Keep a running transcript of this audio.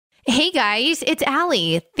Hey guys, it's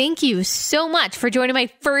Allie. Thank you so much for joining my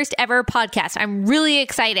first ever podcast. I'm really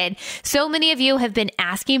excited. So many of you have been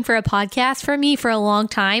asking for a podcast from me for a long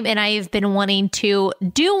time, and I have been wanting to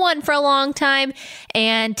do one for a long time,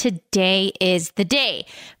 and today is the day.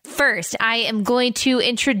 First, I am going to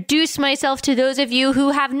introduce myself to those of you who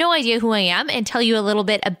have no idea who I am and tell you a little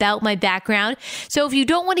bit about my background. So if you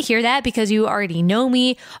don't want to hear that because you already know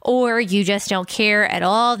me or you just don't care at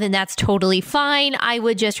all, then that's totally fine. I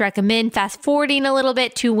would just recommend fast forwarding a little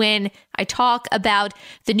bit to when I talk about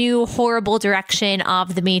the new horrible direction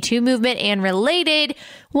of the Me Too movement and related,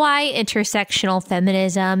 why intersectional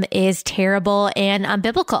feminism is terrible and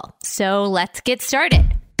unbiblical. So let's get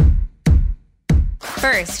started.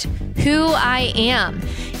 First, who I am.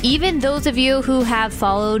 Even those of you who have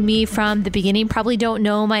followed me from the beginning probably don't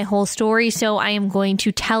know my whole story, so I am going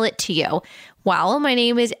to tell it to you. Well, my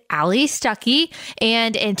name is Allie Stuckey,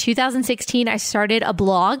 and in 2016, I started a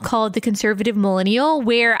blog called The Conservative Millennial,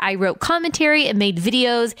 where I wrote commentary and made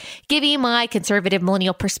videos giving my conservative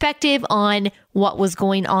millennial perspective on what was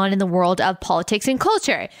going on in the world of politics and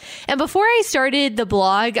culture. And before I started the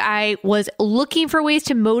blog, I was looking for ways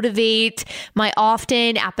to motivate my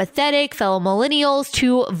often apathetic fellow millennials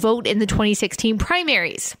to vote in the 2016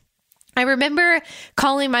 primaries. I remember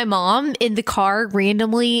calling my mom in the car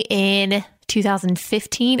randomly in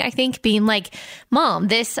 2015, I think, being like, Mom,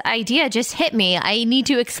 this idea just hit me. I need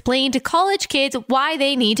to explain to college kids why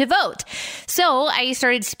they need to vote. So I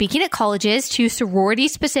started speaking at colleges to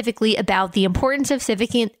sororities specifically about the importance of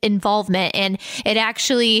civic involvement. And it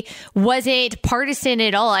actually wasn't partisan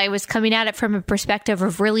at all. I was coming at it from a perspective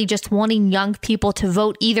of really just wanting young people to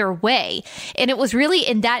vote either way. And it was really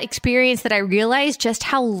in that experience that I realized just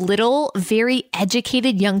how little very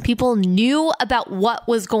educated young people knew about what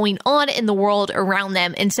was going on in the world around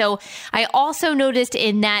them. And so I also noticed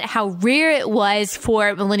in that how rare it was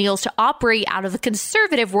for millennials to operate out of a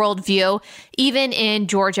conservative worldview, even in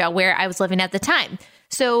Georgia, where I was living at the time.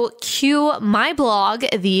 So cue my blog,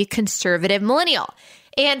 The Conservative Millennial.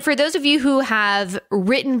 And for those of you who have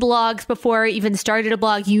written blogs before, even started a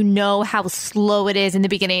blog, you know how slow it is in the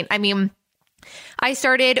beginning. I mean, I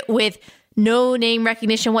started with no name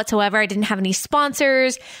recognition whatsoever. I didn't have any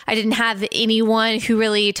sponsors. I didn't have anyone who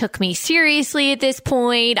really took me seriously at this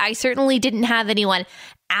point. I certainly didn't have anyone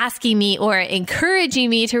asking me or encouraging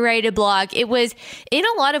me to write a blog. It was in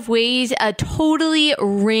a lot of ways a totally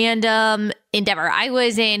random endeavor. I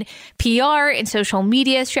was in PR and social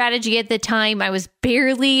media strategy at the time. I was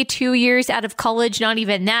barely 2 years out of college, not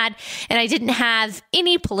even that. And I didn't have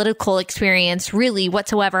any political experience really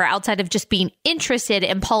whatsoever outside of just being interested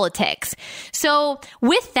in politics. So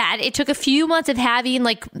with that, it took a few months of having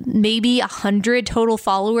like maybe 100 total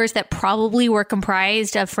followers that probably were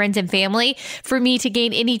comprised of friends and family for me to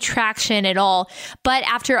gain any traction at all. But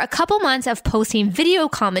after a couple months of posting video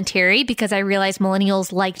commentary, because I realized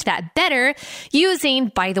millennials liked that better, using,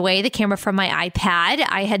 by the way, the camera from my iPad.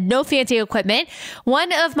 I had no fancy equipment.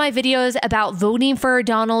 One of my videos about voting for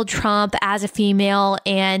Donald Trump as a female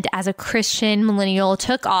and as a Christian millennial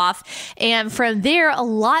took off. And from there, a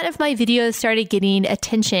lot of my videos started getting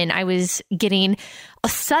attention. I was getting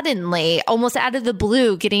suddenly, almost out of the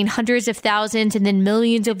blue, getting hundreds of thousands and then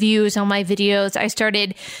millions of views on my videos. I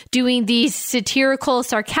started doing these satirical,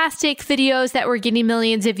 sarcastic videos that were getting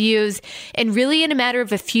millions of views. And really in a matter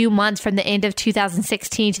of a few months from the end of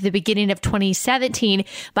 2016 to the beginning of 2017,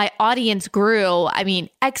 my audience grew,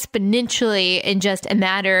 exponentially in just a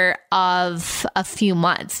matter of a few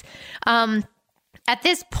months. At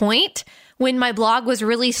this point, when my blog was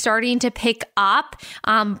really starting to pick up,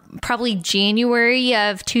 probably January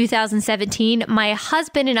of 2017, my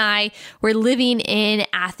husband and I were living in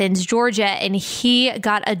Athens, Georgia, and he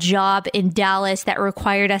got a job in Dallas that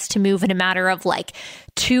required us to move in a matter of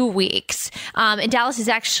 2 weeks. And Dallas is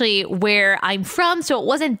actually where I'm from, so it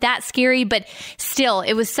wasn't that scary, but still,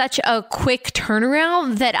 it was such a quick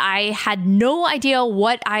turnaround that I had no idea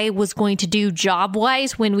what I was going to do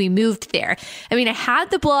job-wise when we moved there. I had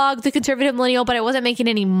the blog, The Conservative Millennial, but I wasn't making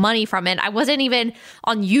any money from it. I wasn't even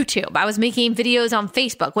on YouTube. I was making videos on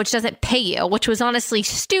Facebook, which doesn't pay you, which was honestly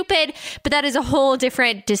stupid, but that is a whole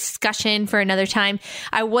different discussion for another time.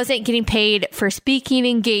 I wasn't getting paid for speaking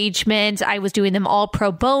engagements. I was doing them all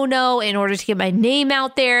pro bono in order to get my name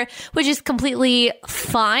out there, which is completely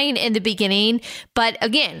fine in the beginning. But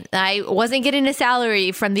again, I wasn't getting a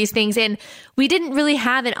salary from these things. And we didn't really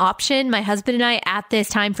have an option, my husband and I, at this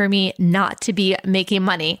time for me not to be making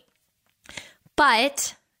money.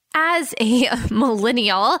 But As a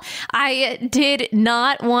millennial, I did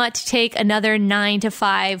not want to take another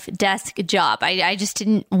 9-to-5 desk job. I just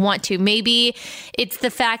didn't want to. Maybe it's the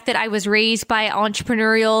fact that I was raised by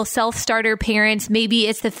entrepreneurial self-starter parents. Maybe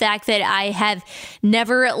it's the fact that I have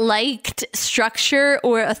never liked structure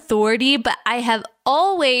or authority, but I have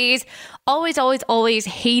always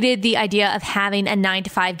hated the idea of having a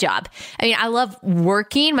 9-to-5 job. I mean, I love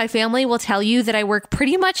working. My family will tell you that I work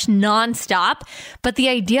pretty much nonstop, but the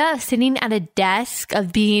idea of sitting at a desk,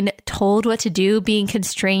 of being told what to do, being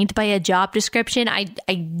constrained by a job description, I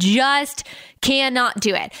just cannot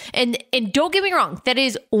do it. And don't get me wrong, that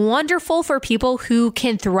is wonderful for people who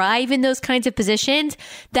can thrive in those kinds of positions.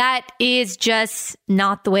 That is just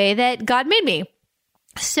not the way that God made me.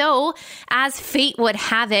 So, as fate would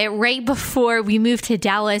have it, right before we moved to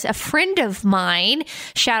Dallas, a friend of mine,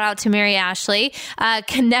 shout out to Mary Ashley,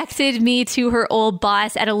 connected me to her old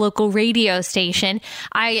boss at a local radio station.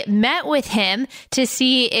 I met with him to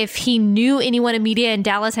see if he knew anyone in media in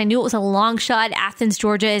Dallas. I knew it was a long shot. Athens,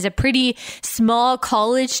 Georgia is a pretty small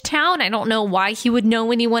college town. I don't know why he would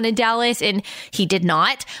know anyone in Dallas, and he did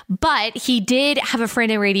not, but he did have a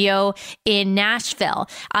friend in radio in Nashville.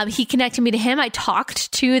 He connected me to him. I talked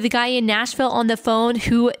to the guy in Nashville on the phone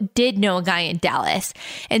who did know a guy in Dallas.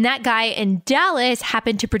 And that guy in Dallas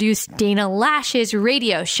happened to produce Dana Lash's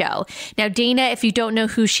radio show. Now, Dana, if you don't know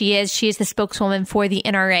who she is the spokeswoman for the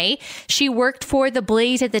NRA. She worked for The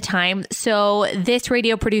Blaze at the time. So this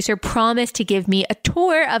radio producer promised to give me a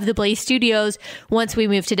tour of The Blaze studios once we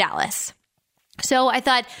moved to Dallas. So I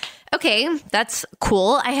thought, okay, that's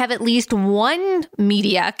cool. I have at least one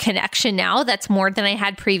media connection now. That's more than I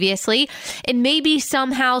had previously. And maybe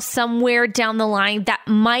somehow, somewhere down the line, that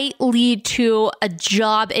might lead to a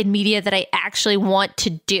job in media that I actually want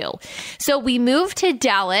to do. So we moved to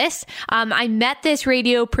Dallas. I met this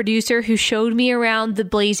radio producer who showed me around the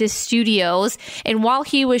Blaze's studios. And while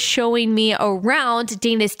he was showing me around,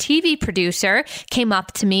 Dana's TV producer came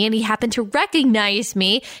up to me and he happened to recognize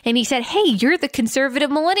me. And he said, "Hey, you're the conservative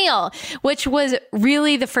millennial," which was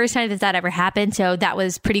really the first time that ever happened. So that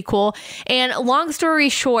was pretty cool. And long story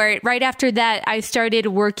short, right after that, I started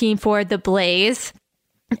working for The Blaze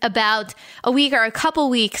about a week or a couple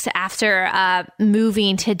weeks after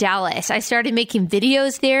moving to Dallas. I started making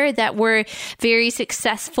videos there that were very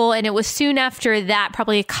successful. And it was soon after that,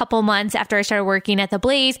 probably a couple months after I started working at The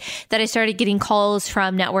Blaze, that I started getting calls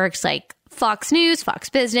from networks like Fox News, Fox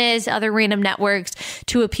Business, other random networks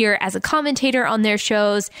to appear as a commentator on their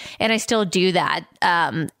shows. And I still do that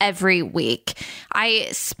every week. I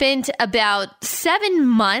spent about 7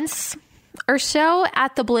 months or so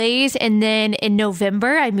at The Blaze. And then in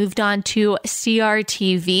November, I moved on to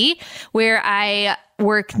CRTV, where I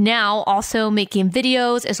work now, also making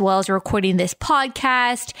videos as well as recording this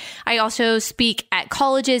podcast. I also speak at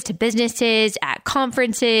colleges, to businesses, at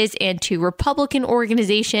conferences, and to Republican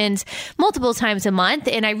organizations multiple times a month.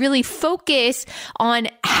 And I really focus on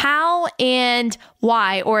how and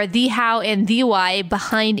why, or the how and the why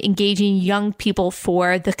behind engaging young people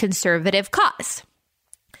for the conservative cause.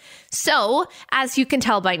 So, as you can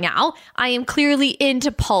tell by now, I am clearly into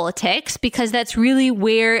politics because that's really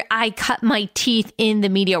where I cut my teeth in the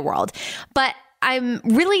media world. But I'm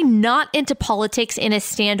really not into politics in a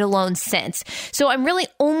standalone sense. So I'm really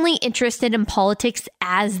only interested in politics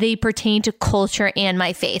as they pertain to culture and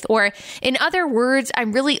my faith. Or in other words,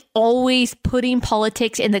 I'm really always putting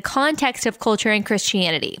politics in the context of culture and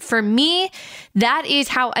Christianity. For me, that is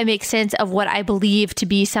how I make sense of what I believe to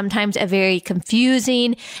be sometimes a very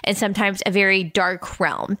confusing and sometimes a very dark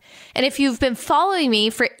realm. And if you've been following me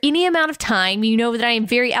for any amount of time, you know that I am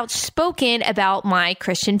very outspoken about my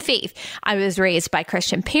Christian faith. I was raised by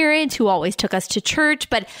Christian parents who always took us to church,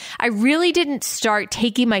 but I really didn't start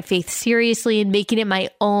taking my faith seriously and making it my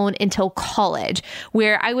own until college,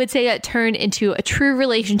 where I would say it turned into a true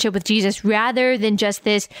relationship with Jesus rather than just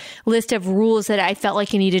this list of rules that I felt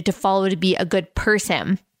like I needed to follow to be a good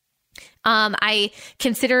person. I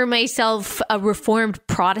consider myself a Reformed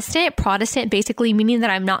Protestant. Protestant basically meaning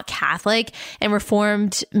that I'm not Catholic, and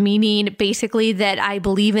Reformed meaning basically that I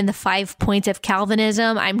believe in the 5 points of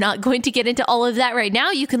Calvinism. I'm not going to get into all of that right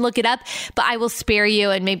now. You can look it up, but I will spare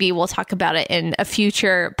you, and maybe we'll talk about it in a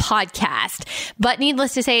future podcast. But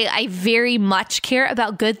needless to say, I very much care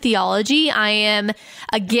about good theology. I am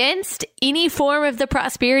against any form of the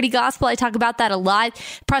prosperity gospel. I talk about that a lot.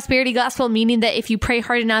 Prosperity gospel meaning that if you pray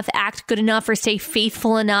hard enough, act good enough or stay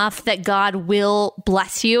faithful enough that God will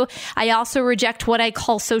bless you. I also reject what I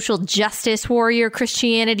call social justice warrior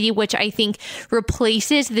Christianity, which I think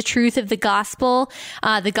replaces the truth of the gospel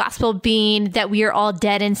being that we are all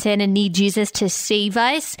dead in sin and need Jesus to save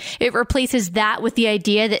us. It replaces that with the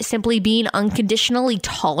idea that simply being unconditionally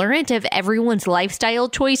tolerant of everyone's lifestyle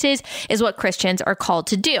choices is what Christians are called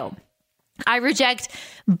to do. I reject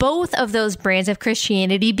both of those brands of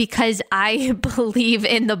Christianity because I believe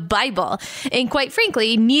in the Bible. And quite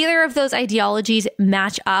frankly, neither of those ideologies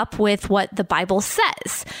match up with what the Bible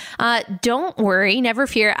says. Don't worry, never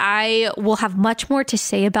fear. I will have much more to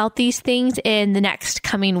say about these things in the next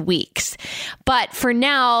coming weeks. But for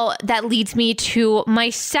now, that leads me to my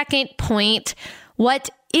second point. What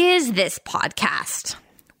is this podcast?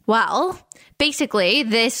 Well, basically,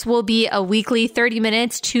 this will be a weekly 30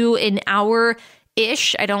 minutes to an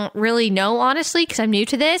hour-ish. I don't really know, honestly, because I'm new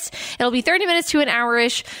to this. It'll be 30 minutes to an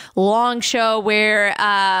hour-ish long show where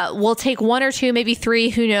we'll take one or two, maybe three,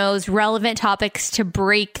 who knows, relevant topics to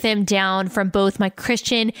break them down from both my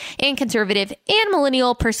Christian and conservative and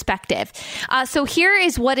millennial perspective. So here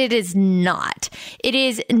is what it is not. It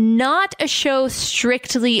is not a show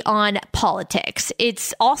strictly on politics.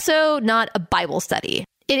 It's also not a Bible study.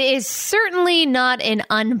 It is certainly not an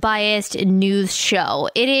unbiased news show.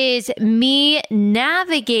 It is me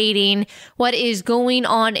navigating what is going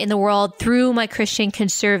on in the world through my Christian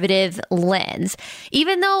conservative lens.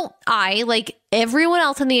 Even though I, like everyone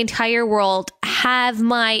else in the entire world, have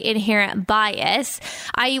my inherent bias,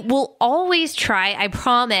 I will always try, I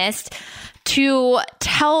promise, to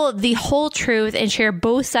tell the whole truth and share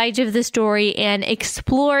both sides of the story and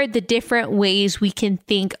explore the different ways we can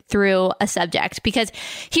think through a subject. Because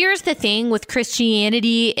here's the thing with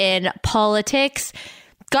Christianity and politics,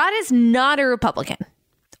 God is not a Republican.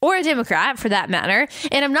 Or a Democrat, for that matter.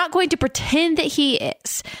 And I'm not going to pretend that he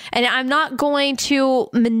is. And I'm not going to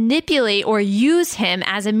manipulate or use him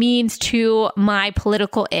as a means to my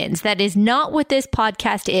political ends. That is not what this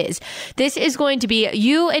podcast is. This is going to be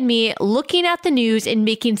you and me looking at the news and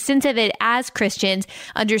making sense of it as Christians,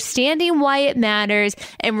 understanding why it matters,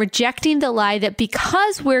 and rejecting the lie that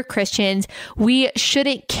because we're Christians, we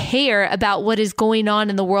shouldn't care about what is going on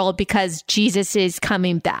in the world because Jesus is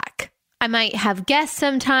coming back. I might have guests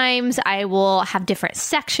sometimes. I will have different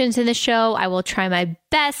sections in the show. I will try my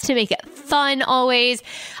best to make it fun always.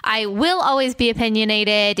 I will always be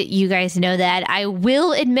opinionated. You guys know that. I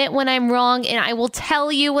will admit when I'm wrong, and I will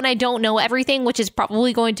tell you when I don't know everything, which is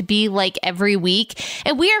probably going to be like every week.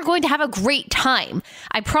 And we are going to have a great time.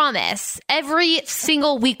 I promise. Every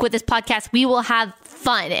single week with this podcast, we will have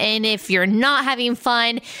fun. And if you're not having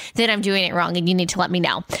fun, then I'm doing it wrong and you need to let me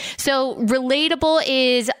know. So Relatable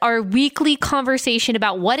is our weekly conversation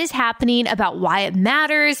about what is happening, about why it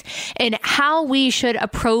matters, and how we should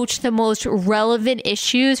approach the most relevant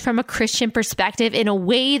issues from a Christian perspective in a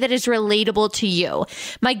way that is relatable to you.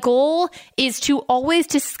 My goal is to always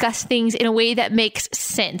discuss things in a way that makes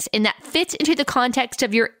sense and that fits into the context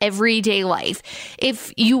of your everyday life.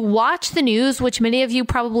 If you watch the news, which many of you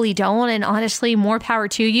probably don't, and honestly, more power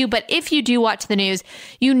to you, but if you do watch the news,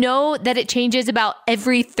 you know that it changes about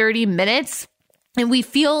every 30 minutes. And we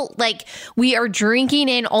feel like we are drinking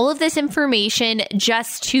in all of this information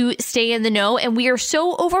just to stay in the know. And we are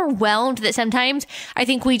so overwhelmed that sometimes I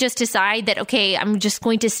think we just decide that, okay, I'm just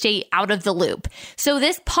going to stay out of the loop. So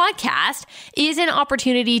this podcast is an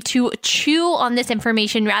opportunity to chew on this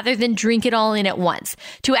information rather than drink it all in at once,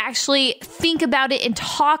 to actually think about it and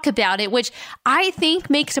talk about it, which I think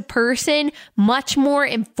makes a person much more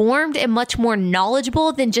informed and much more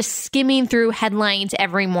knowledgeable than just skimming through headlines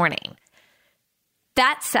every morning.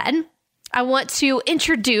 That said, I want to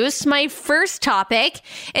introduce my first topic,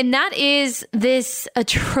 and that is this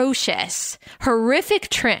atrocious, horrific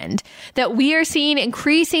trend that we are seeing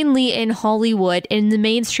increasingly in Hollywood, in the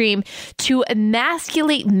mainstream, to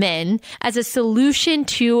emasculate men as a solution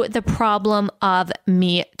to the problem of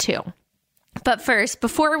Me Too. But first,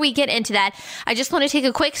 before we get into that, I just want to take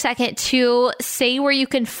a quick second to say where you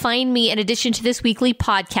can find me in addition to this weekly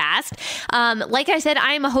podcast. Like I said,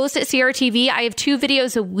 I am a host at CRTV. I have 2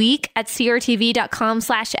 videos a week at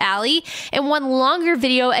crtv.com/Allie and one longer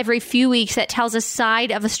video every few weeks that tells a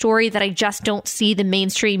side of a story that I just don't see the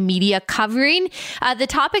mainstream media covering. The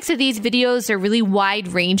topics of these videos are really wide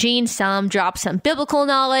ranging. Some drop some biblical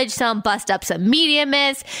knowledge, some bust up some media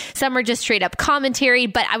myths, some are just straight up commentary,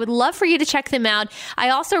 but I would love for you to check them out. I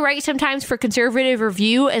also write sometimes for Conservative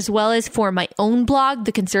Review as well as for my own blog,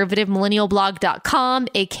 theconservativemillennialblog.com,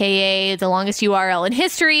 aka the longest URL in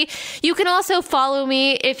history. You can also follow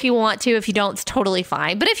me if you want to. If you don't, it's totally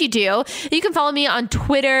fine. But if you do, you can follow me on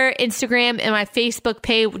Twitter, Instagram, and my Facebook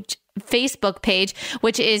page,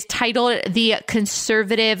 which is titled The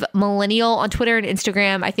Conservative Millennial. On Twitter and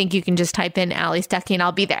Instagram, I think you can just type in Allie Stuckey and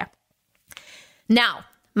I'll be there. Now,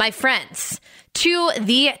 my friends, to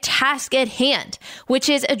the task at hand, which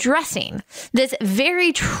is addressing this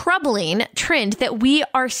very troubling trend that we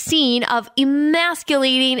are seeing of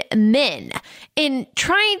emasculating men and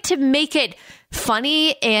trying to make it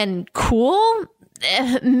funny and cool,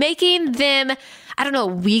 making them,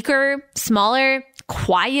 weaker, smaller,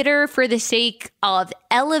 quieter for the sake of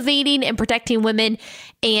elevating and protecting women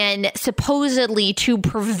and supposedly to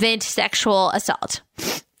prevent sexual assault.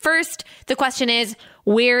 First, the question is,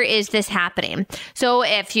 where is this happening? So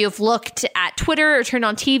if you've looked at Twitter or turned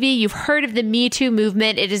on TV, you've heard of the Me Too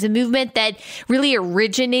movement. It is a movement that really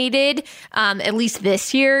originated, at least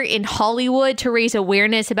this year, in Hollywood to raise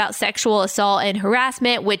awareness about sexual assault and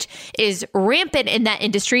harassment, which is rampant in that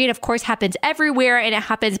industry and, of course, happens everywhere. And it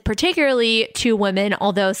happens particularly to women,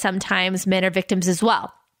 although sometimes men are victims as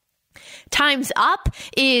well. Time's Up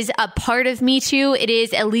is a part of Me Too. It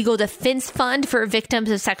is a legal defense fund for victims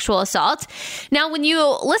of sexual assault. Now, when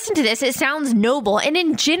you listen to this, it sounds noble. And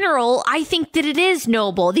in general, I think that it is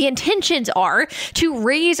noble. The intentions are to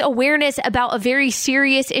raise awareness about a very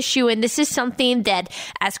serious issue. And this is something that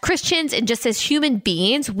as Christians and just as human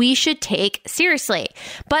beings, we should take seriously.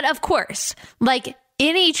 But of course, like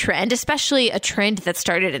any trend, especially a trend that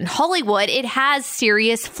started in Hollywood, it has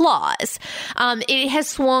serious flaws. It has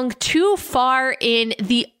swung too far in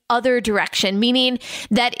the other direction, meaning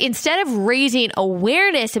that instead of raising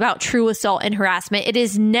awareness about true assault and harassment, it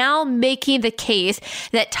is now making the case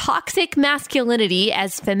that toxic masculinity,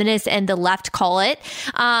 as feminists and the left call it,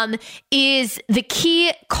 is the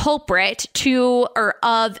key culprit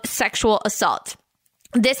of sexual assault.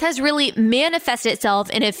 This has really manifested itself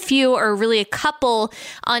in a few or really a couple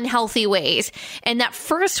unhealthy ways. And that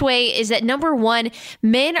first way is that, number one,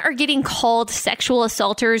 men are getting called sexual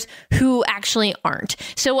assaulters who actually aren't.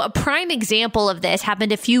 So a prime example of this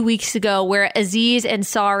happened a few weeks ago where Aziz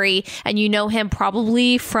Ansari, and you know him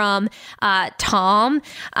probably from Tom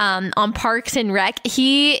on Parks and Rec,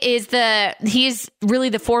 he is really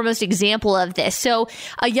the foremost example of this. So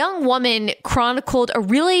a young woman chronicled a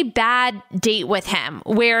really bad date with him,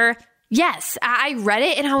 where, yes, I read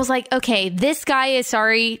it and I was like, okay, this guy is,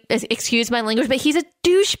 sorry, excuse my language, but he's a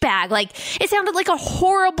douchebag. Like, it sounded like a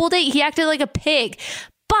horrible date. He acted like a pig,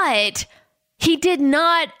 but he did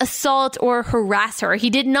not assault or harass her. He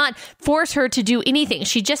did not force her to do anything.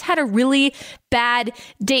 She just had a really bad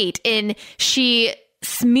date and she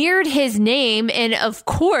smeared his name. And of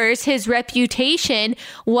course, his reputation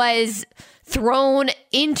was thrown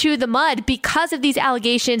into the mud because of these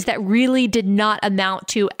allegations that really did not amount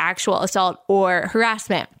to actual assault or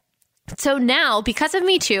harassment. So now, because of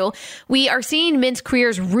Me Too, we are seeing men's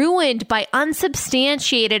careers ruined by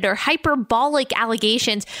unsubstantiated or hyperbolic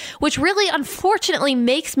allegations, which really unfortunately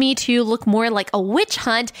makes Me Too look more like a witch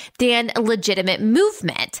hunt than a legitimate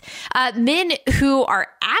movement. Men who are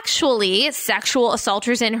actually sexual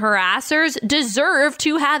assaulters and harassers deserve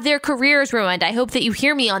to have their careers ruined. I hope that you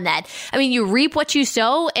hear me on that. I mean, you reap what you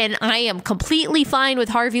sow, and I am completely fine with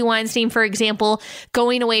Harvey Weinstein, for example,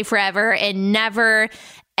 going away forever and never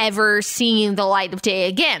ever seeing the light of day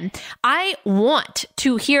again. I want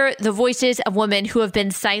to hear the voices of women who have been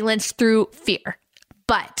silenced through fear,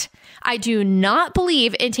 but I do not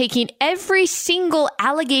believe in taking every single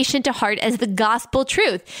allegation to heart as the gospel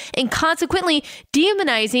truth and consequently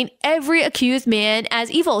demonizing every accused man as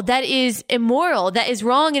evil. That is immoral, that is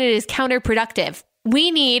wrong, and it is counterproductive. We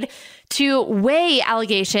need to weigh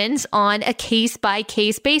allegations on a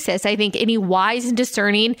case-by-case basis. I think any wise and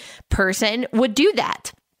discerning person would do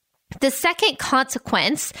that. The second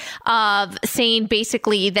consequence of saying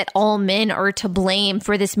basically that all men are to blame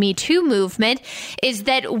for this Me Too movement is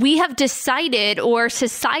that we have decided, or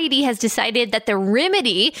society has decided, that the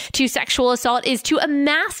remedy to sexual assault is to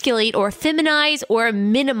emasculate or feminize or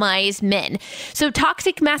minimize men. So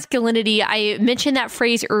toxic masculinity, I mentioned that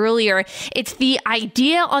phrase earlier. It's the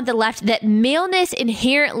idea on the left that maleness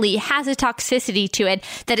inherently has a toxicity to it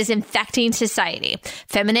that is infecting society.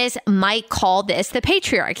 Feminists might call this the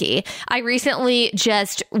patriarchy. I recently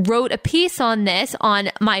just wrote a piece on this on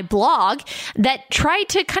my blog that tried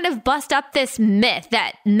to kind of bust up this myth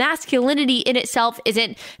that masculinity in itself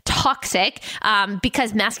isn't toxic,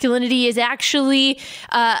 because masculinity is actually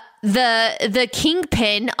the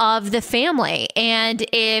kingpin of the family. And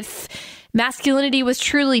if masculinity was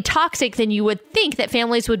truly toxic, then you would think that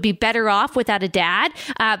families would be better off without a dad.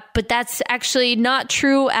 But that's actually not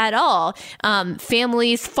true at all.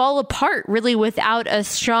 Families fall apart really without a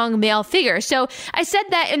strong male figure. So I said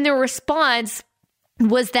that in the response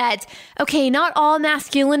was that, okay, not all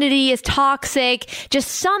masculinity is toxic, just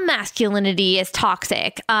some masculinity is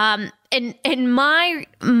toxic. And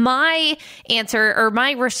my answer or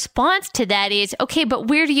my response to that is, okay, but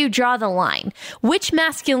where do you draw the line? Which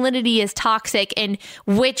masculinity is toxic and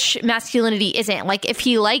which masculinity isn't? Like, if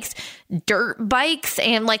he likes dirt bikes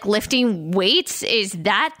and like lifting weights, is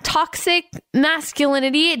that toxic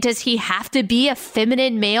masculinity? Does he have to be a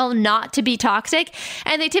feminine male not to be toxic?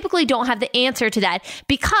 And they typically don't have the answer to that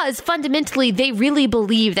because fundamentally they really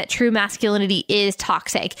believe that true masculinity is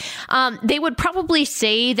toxic. They would probably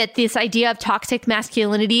say that this idea of toxic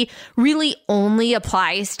masculinity really only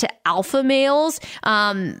applies to alpha males.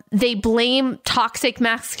 They blame toxic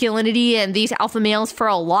masculinity and these alpha males for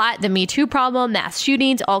a lot. The Me Too problem, mass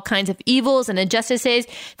shootings, all kinds of evils and injustices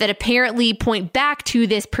that apparently point back to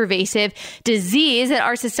this pervasive disease that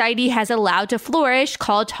our society has allowed to flourish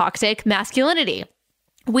called toxic masculinity.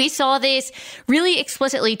 We saw this really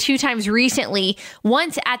explicitly 2 times recently.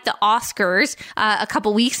 Once at the Oscars, a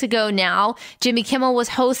couple weeks ago now, Jimmy Kimmel was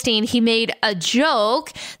hosting. He made a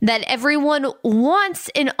joke that everyone wants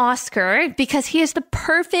an Oscar because he is the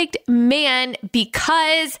perfect man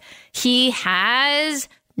because he has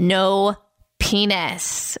no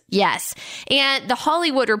penis. Yes. And the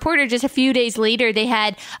Hollywood Reporter, just a few days later, they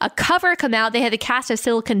had a cover come out. They had the cast of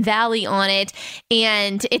Silicon Valley on it,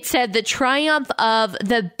 and it said the triumph of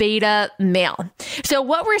the beta male. So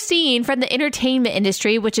what we're seeing from the entertainment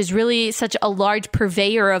industry, which is really such a large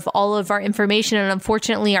purveyor of all of our information and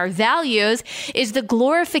unfortunately our values, is the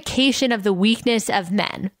glorification of the weakness of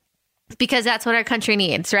men. Because that's what our country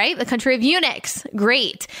needs, right? The country of eunuchs.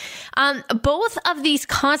 Great. Both of these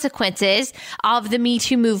consequences of the Me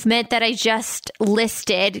Too movement that I just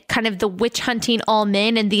listed, kind of the witch hunting all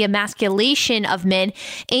men and the emasculation of men,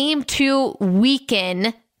 aim to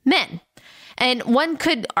weaken men. And one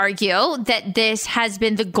could argue that this has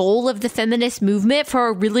been the goal of the feminist movement for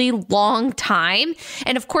a really long time.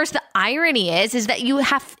 And of course, the irony is that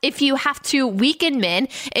if you have to weaken men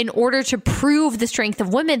in order to prove the strength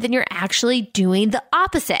of women, then you're actually doing the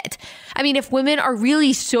opposite. I mean, if women are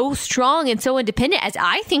really so strong and so independent as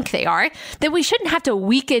I think they are, then we shouldn't have to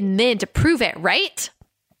weaken men to prove it, right?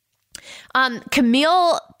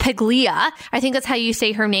 Camille Paglia, I think that's how you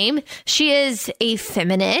say her name. She is a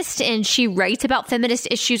feminist and she writes about feminist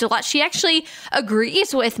issues a lot. She actually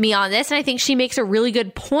agrees with me on this, and I think she makes a really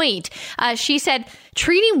good point. She said,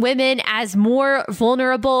 treating women as more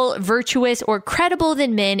vulnerable, virtuous, or credible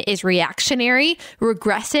than men is reactionary,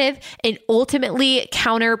 regressive, and ultimately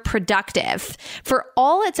counterproductive. For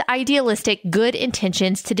all its idealistic good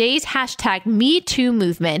intentions, today's hashtag #MeToo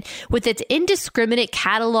movement, with its indiscriminate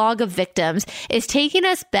catalog of victims, is taking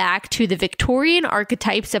us back to the Victorian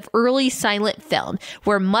archetypes of early silent film,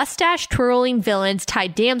 where mustache-twirling villains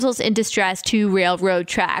tied damsels in distress to railroad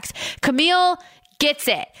tracks. Camille gets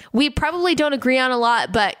it. We probably don't agree on a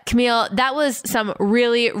lot, but Camille, that was some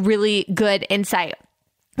really, really good insight.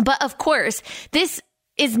 But of course, this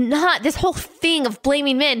whole thing of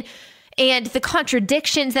blaming men and the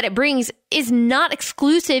contradictions that it brings is not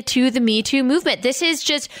exclusive to the Me Too movement. This is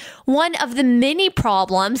just one of the many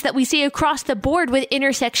problems that we see across the board with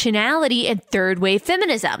intersectionality and third wave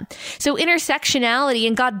feminism. So intersectionality,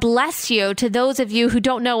 and God bless you to those of you who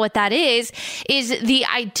don't know what that is the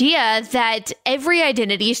idea that every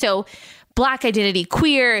identity, so Black identity,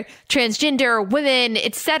 queer, transgender, women,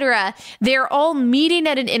 etc., they're all meeting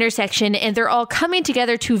at an intersection and they're all coming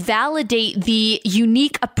together to validate the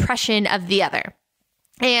unique oppression of the other.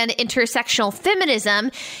 And intersectional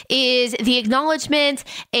feminism is the acknowledgement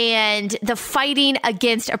and the fighting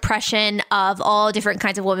against oppression of all different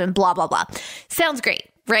kinds of women, blah, blah, blah. Sounds great,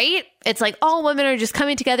 right? It's like all women are just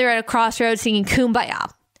coming together at a crossroads singing Kumbaya.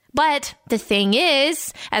 But the thing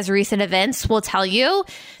is, as recent events will tell you,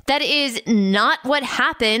 that is not what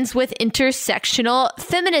happens with intersectional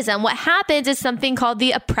feminism. What happens is something called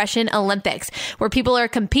the Oppression Olympics, where people are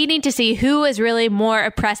competing to see who is really more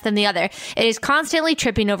oppressed than the other. It is constantly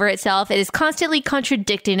tripping over itself. It is constantly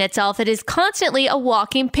contradicting itself. It is constantly a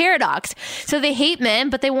walking paradox. So they hate men,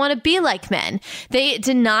 but they want to be like men. They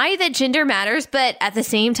deny that gender matters, but at the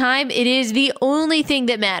same time, it is the only thing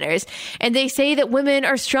that matters. And they say that women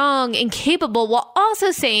are strong and capable, while also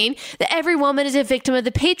saying that every woman is a victim of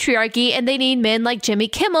the patriarchy and they need men like Jimmy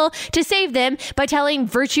Kimmel to save them by telling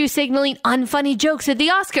virtue signaling unfunny jokes at the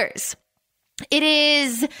Oscars. It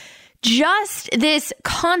is just this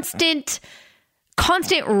constant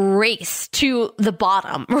constant race to the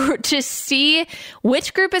bottom to see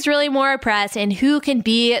which group is really more oppressed and who can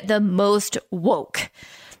be the most woke.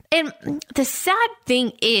 And the sad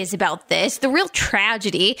thing is about this, the real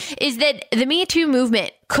tragedy is that the Me Too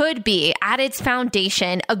movement could be at its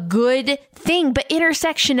foundation a good thing, but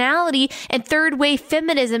intersectionality and third wave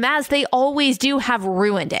feminism, as they always do, have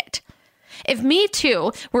ruined it. If Me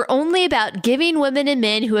Too were only about giving women and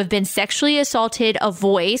men who have been sexually assaulted a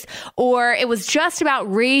voice, or it was just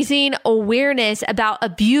about raising awareness about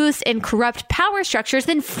abuse and corrupt power structures,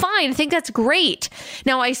 then fine, I think that's great.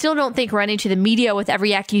 Now, I still don't think running to the media with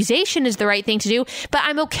every accusation is the right thing to do, but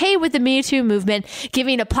I'm okay with the Me Too movement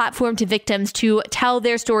giving a platform to victims to tell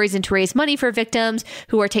their stories and to raise money for victims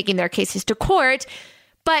who are taking their cases to court.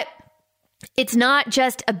 But it's not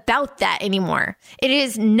just about that anymore. It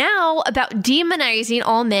is now about demonizing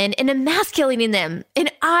all men and emasculating them.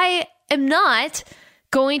 And I am not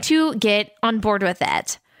going to get on board with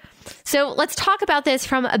that. So let's talk about this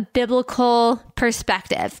from a biblical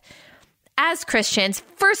perspective. As Christians,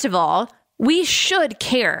 first of all, we should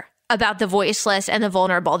care about the voiceless and the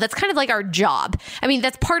vulnerable. That's kind of like our job. I mean,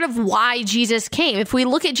 that's part of why Jesus came. If we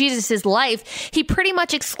look at Jesus's life, he pretty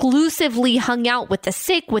much exclusively hung out with the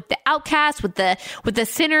sick, with the outcasts, with the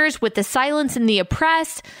sinners, with the silenced and the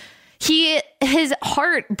oppressed. His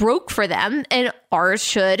heart broke for them, and ours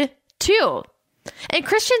should too. And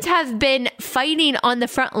Christians have been fighting on the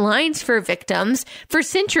front lines for victims for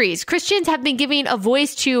centuries. Christians have been giving a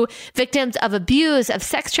voice to victims of abuse, of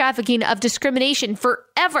sex trafficking, of discrimination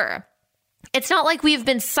forever. It's not like we've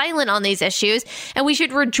been silent on these issues, and we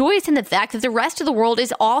should rejoice in the fact that the rest of the world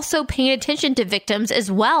is also paying attention to victims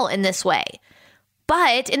as well in this way.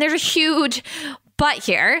 But, and there's a huge but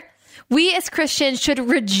here, we as Christians should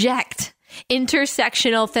reject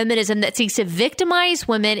intersectional feminism that seeks to victimize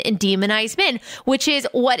women and demonize men, which is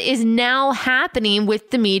what is now happening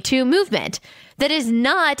with the Me Too movement. That is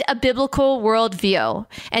not a biblical worldview,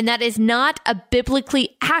 and that is not a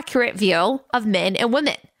biblically accurate view of men and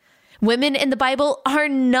women. Women in the Bible are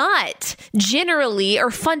not generally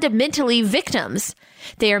or fundamentally victims.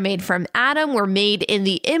 They are made from Adam, were made in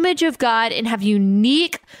the image of God, and have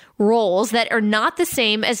unique roles that are not the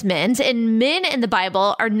same as men's. And men in the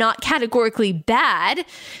Bible are not categorically bad.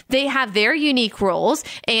 They have their unique roles.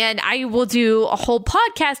 And I will do a whole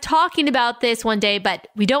podcast talking about this one day, but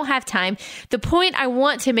we don't have time. The point I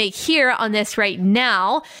want to make here on this right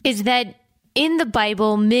now is that in the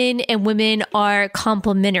Bible, men and women are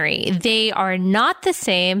complementary. They are not the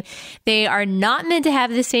same. They are not meant to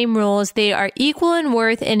have the same roles. They are equal in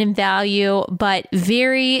worth and in value, but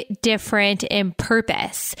very different in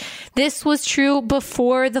purpose. This was true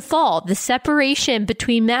before the fall. The separation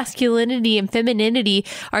between masculinity and femininity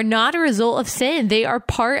are not a result of sin. They are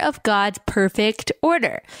part of God's perfect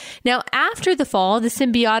order. Now, after the fall, the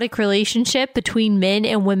symbiotic relationship between men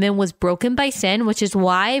and women was broken by sin, which is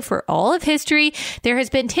why for all of history, there has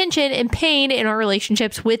been tension and pain in our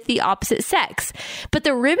relationships with the opposite sex. But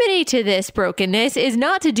the remedy to this brokenness is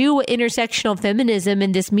not to do what intersectional feminism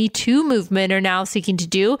and this Me Too movement are now seeking to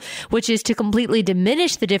do, which is to completely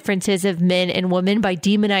diminish the differences of men and women by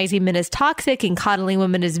demonizing men as toxic and coddling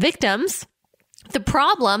women as victims. The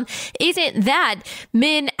problem isn't that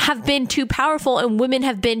men have been too powerful and women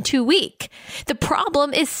have been too weak. The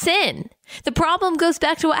problem is sin. The problem goes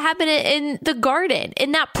back to what happened in the garden,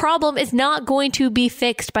 and that problem is not going to be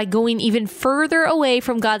fixed by going even further away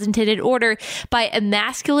from God's intended order by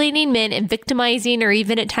emasculating men and victimizing or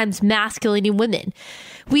even at times masculating women.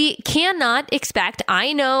 We cannot expect,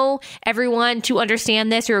 I know, everyone to understand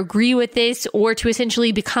this or agree with this or to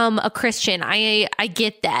essentially become a Christian. I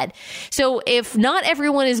get that. So if not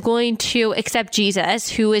everyone is going to accept Jesus,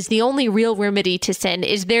 who is the only real remedy to sin,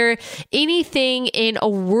 is there anything in a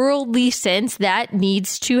worldly sense that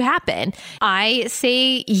needs to happen? I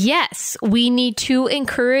say yes. We need to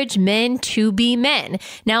encourage men to be men.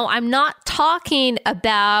 Now, I'm not talking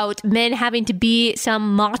about men having to be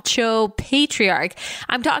some macho patriarch.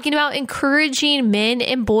 I'm talking about encouraging men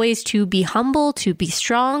and boys to be humble, to be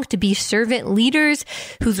strong, to be servant leaders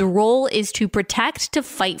whose role is to protect, to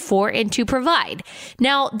fight for, and to provide.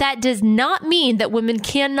 Now, that does not mean that women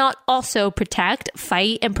cannot also protect,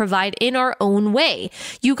 fight, and provide in our own way.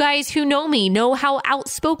 You guys who know me know how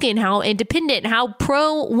outspoken, how independent, how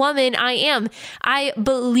pro-woman I am. I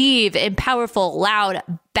believe in powerful, loud,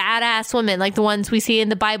 badass women like the ones we see in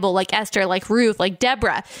the Bible, like Esther, like Ruth, like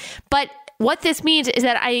Deborah. But what this means is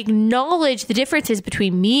that I acknowledge the differences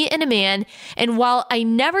between me and a man. And while I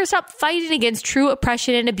never stop fighting against true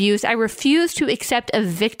oppression and abuse, I refuse to accept a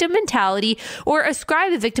victim mentality or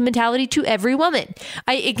ascribe a victim mentality to every woman.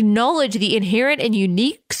 I acknowledge the inherent and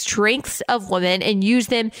unique strengths of women and use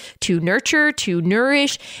them to nurture, to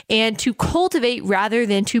nourish, and to cultivate rather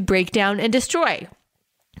than to break down and destroy.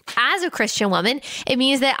 As a Christian woman, it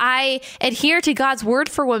means that I adhere to God's word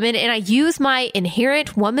for women and I use my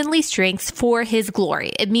inherent womanly strengths for his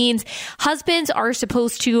glory. It means husbands are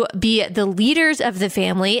supposed to be the leaders of the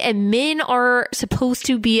family and men are supposed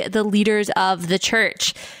to be the leaders of the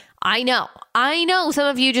church. I know some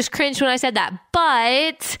of you just cringed when I said that,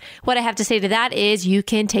 but what I have to say to that is you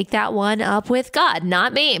can take that one up with God,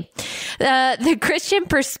 not me. The Christian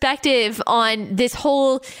perspective on this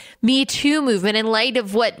whole Me Too movement in light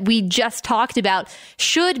of what we just talked about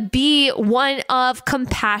should be one of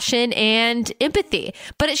compassion and empathy,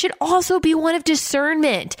 but it should also be one of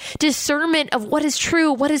discernment of what is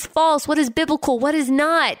true, what is false, what is biblical, what is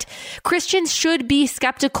not. Christians should be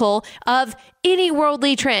skeptical of any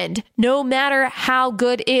worldly trend, no matter how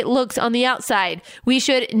good it looks on the outside. We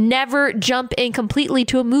should never jump in completely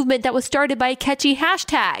to a movement that was started by a catchy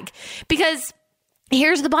hashtag. Because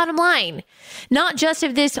here's the bottom line, not just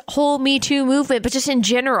of this whole Me Too movement, but just in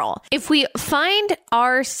general. If we find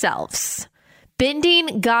ourselves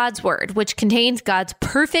bending God's word, which contains God's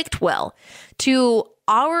perfect will, to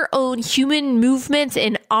our own human movements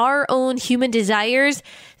and our own human desires,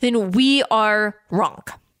 then we are wrong.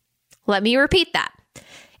 Let me repeat that.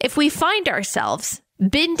 If we find ourselves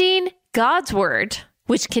bending God's word,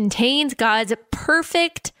 which contains God's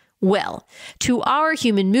perfect will, to our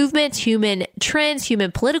human movements, human trends,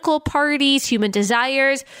 human political parties, human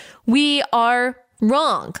desires, we are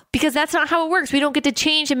wrong because that's not how it works. We don't get to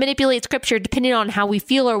change and manipulate scripture depending on how we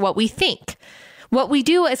feel or what we think. What we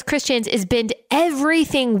do as Christians is bend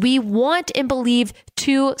everything we want and believe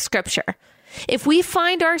to scripture. If we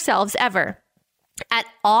find ourselves ever at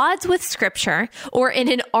odds with scripture or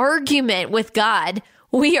in an argument with God,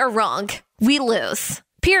 we are wrong. We lose.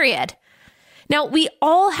 Period. Now, we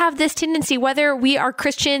all have this tendency, whether we are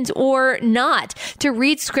Christians or not, to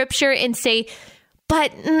read scripture and say,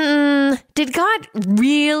 but did God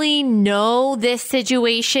really know this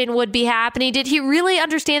situation would be happening? Did he really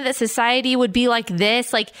understand that society would be like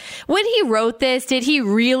this? Like when he wrote this, did he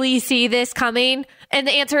really see this coming? And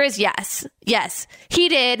the answer is yes. Yes, he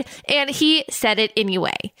did. And he said it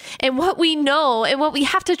anyway. And what we know and what we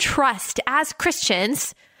have to trust as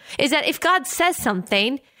Christians is that if God says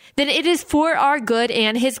something, then it is for our good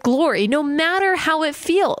and his glory, no matter how it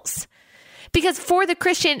feels. Because for the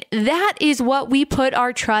Christian, that is what we put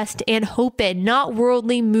our trust and hope in, not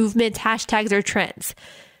worldly movements, hashtags, or trends.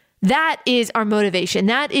 That is our motivation.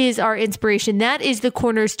 That is our inspiration. That is the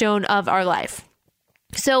cornerstone of our life.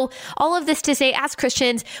 So all of this to say, as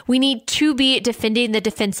Christians, we need to be defending the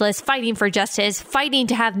defenseless, fighting for justice, fighting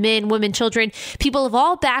to have men, women, children, people of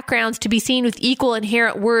all backgrounds to be seen with equal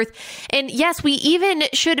inherent worth. And yes, we even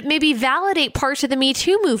should maybe validate parts of the Me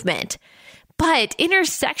Too movement. But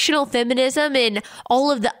intersectional feminism and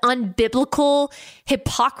all of the unbiblical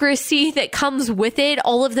hypocrisy that comes with it,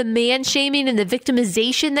 all of the man-shaming and the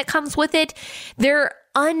victimization that comes with it, they're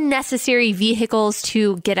unnecessary vehicles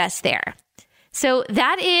to get us there. So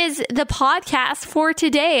that is the podcast for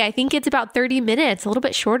today. I think it's about 30 minutes, a little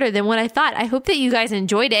bit shorter than what I thought. I hope that you guys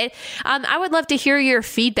enjoyed it. I would love to hear your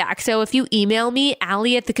feedback. So if you email me,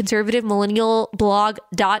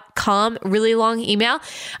 Allie@theconservativemillennialblog.com, really long email,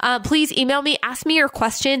 please email me, ask me your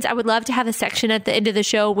questions. I would love to have a section at the end of the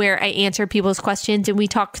show where I answer people's questions and we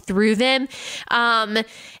talk through them.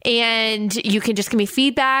 And you can just give me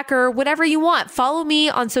feedback or whatever you want. Follow me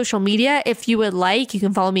on social media if you would like. You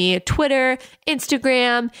can follow me at Twitter,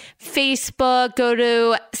 Instagram, Facebook. Go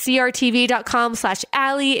to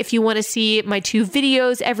crtv.com/Allie if you want to see my 2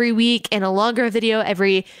 videos every week and a longer video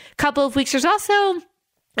every couple of weeks. There's also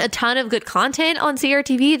a ton of good content on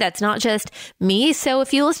CRTV that's not just me. So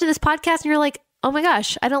if you listen to this podcast and you're like, oh my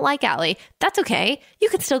gosh, I don't like Allie, that's okay. You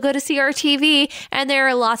can still go to CRTV and there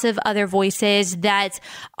are lots of other voices that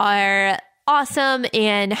are awesome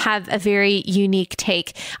and have a very unique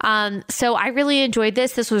take. So I really enjoyed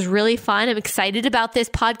this. This was really fun. I'm excited about this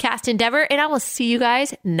podcast endeavor and I will see you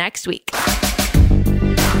guys next week.